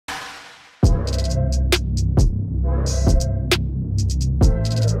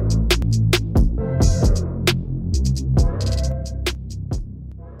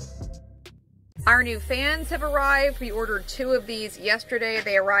Our new fans have arrived. We ordered 2 of these yesterday.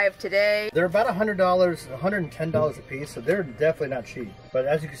 They arrived today. They're about $100, $110 a piece, so they're definitely not cheap. But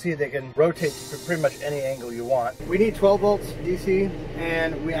as you can see, they can rotate to pretty much any angle you want. We need 12 volts DC,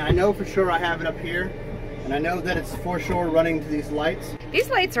 and I know for sure I have it up here. And I know that it's for sure running to these lights.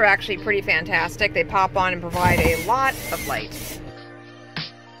 These lights are actually pretty fantastic. They pop on and provide a lot of light.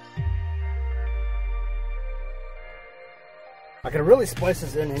 I could really splice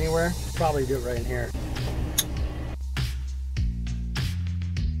this in anywhere. Probably do it right in here.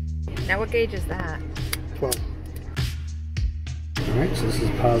 Now what gauge is that? 12. Alright, so this is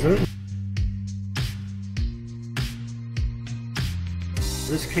positive.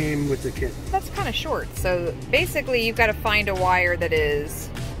 This came with the kit. That's kind of short. So basically you've got to find a wire that is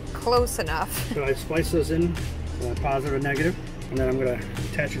close enough. So I splice those in, positive and negative, and then I'm going to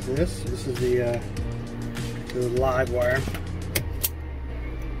attach it to this. This is the live wire.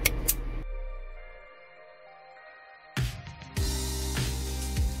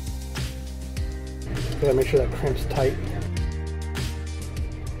 Gotta make sure that crimps tight.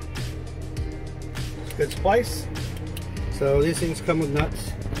 Good splice. So these things come with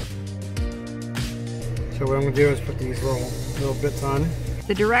nuts. So what I'm gonna do is put these little bits on.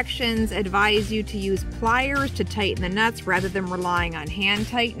 The directions advise you to use pliers to tighten the nuts rather than relying on hand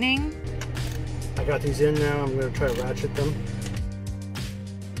tightening. I got these in now. I'm gonna try to ratchet them.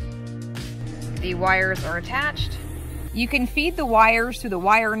 The wires are attached. You can feed the wires through the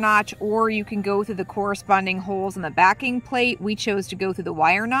wire notch, or you can go through the corresponding holes in the backing plate. We chose to go through the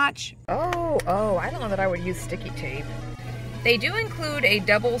wire notch. Oh, I don't know that I would use sticky tape. They do include a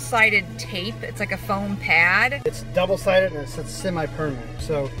double-sided tape. It's like a foam pad. It's double-sided and it's semi-permanent.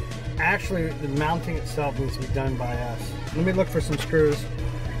 So actually the mounting itself needs to be done by us. Let me look for some screws.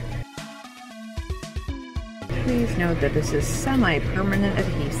 Please note that this is semi-permanent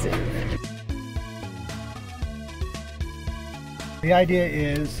adhesive. The idea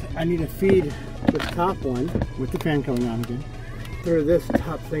is I need to feed the top one with the fan coming on again through this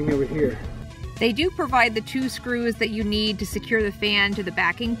top thing over here. They do provide the 2 screws that you need to secure the fan to the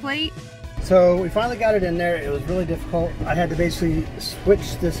backing plate. So we finally got it in there. It was really difficult. I had to basically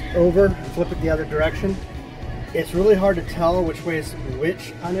switch this over, flip it the other direction. It's really hard to tell which way is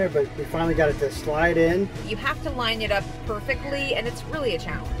which on there, but we finally got it to slide in. You have to line it up perfectly, and it's really a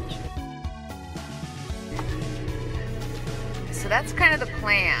challenge. So that's kind of the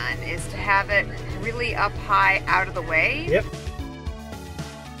plan, is to have it really up high out of the way. Yep.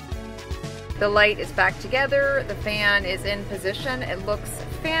 The light is back together, the fan is in position, it looks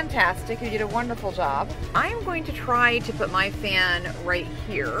fantastic, you did a wonderful job. I'm going to try to put my fan right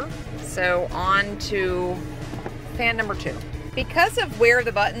here, so on to fan number 2. Because of where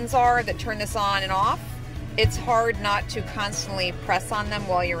the buttons are that turn this on and off, it's hard not to constantly press on them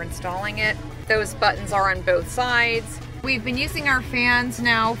while you're installing it. Those buttons are on both sides. We've been using our fans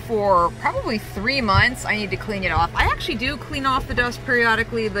now for probably 3 months. I need to clean it off. I actually do clean off the dust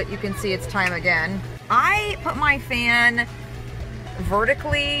periodically, but you can see it's time again. I put my fan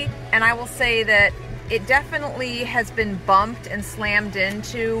vertically, and I will say that it definitely has been bumped and slammed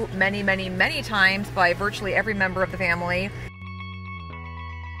into many, many, many times by virtually every member of the family.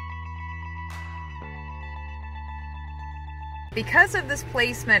 Because of this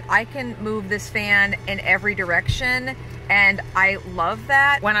placement, I can move this fan in every direction, and I love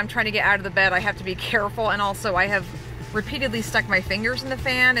that. When I'm trying to get out of the bed, I have to be careful, and also I have repeatedly stuck my fingers in the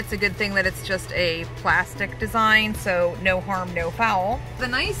fan. It's a good thing that it's just a plastic design, so no harm, no foul. The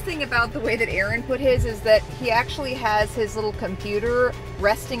nice thing about the way that Aaron put his is that he actually has his little computer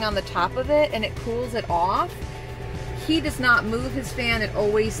resting on the top of it, and it cools it off. He does not move his fan, it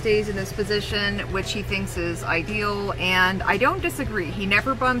always stays in this position, which he thinks is ideal, and I don't disagree. He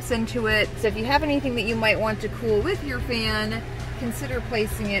never bumps into it. So if you have anything that you might want to cool with your fan, consider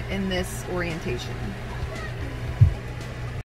placing it in this orientation.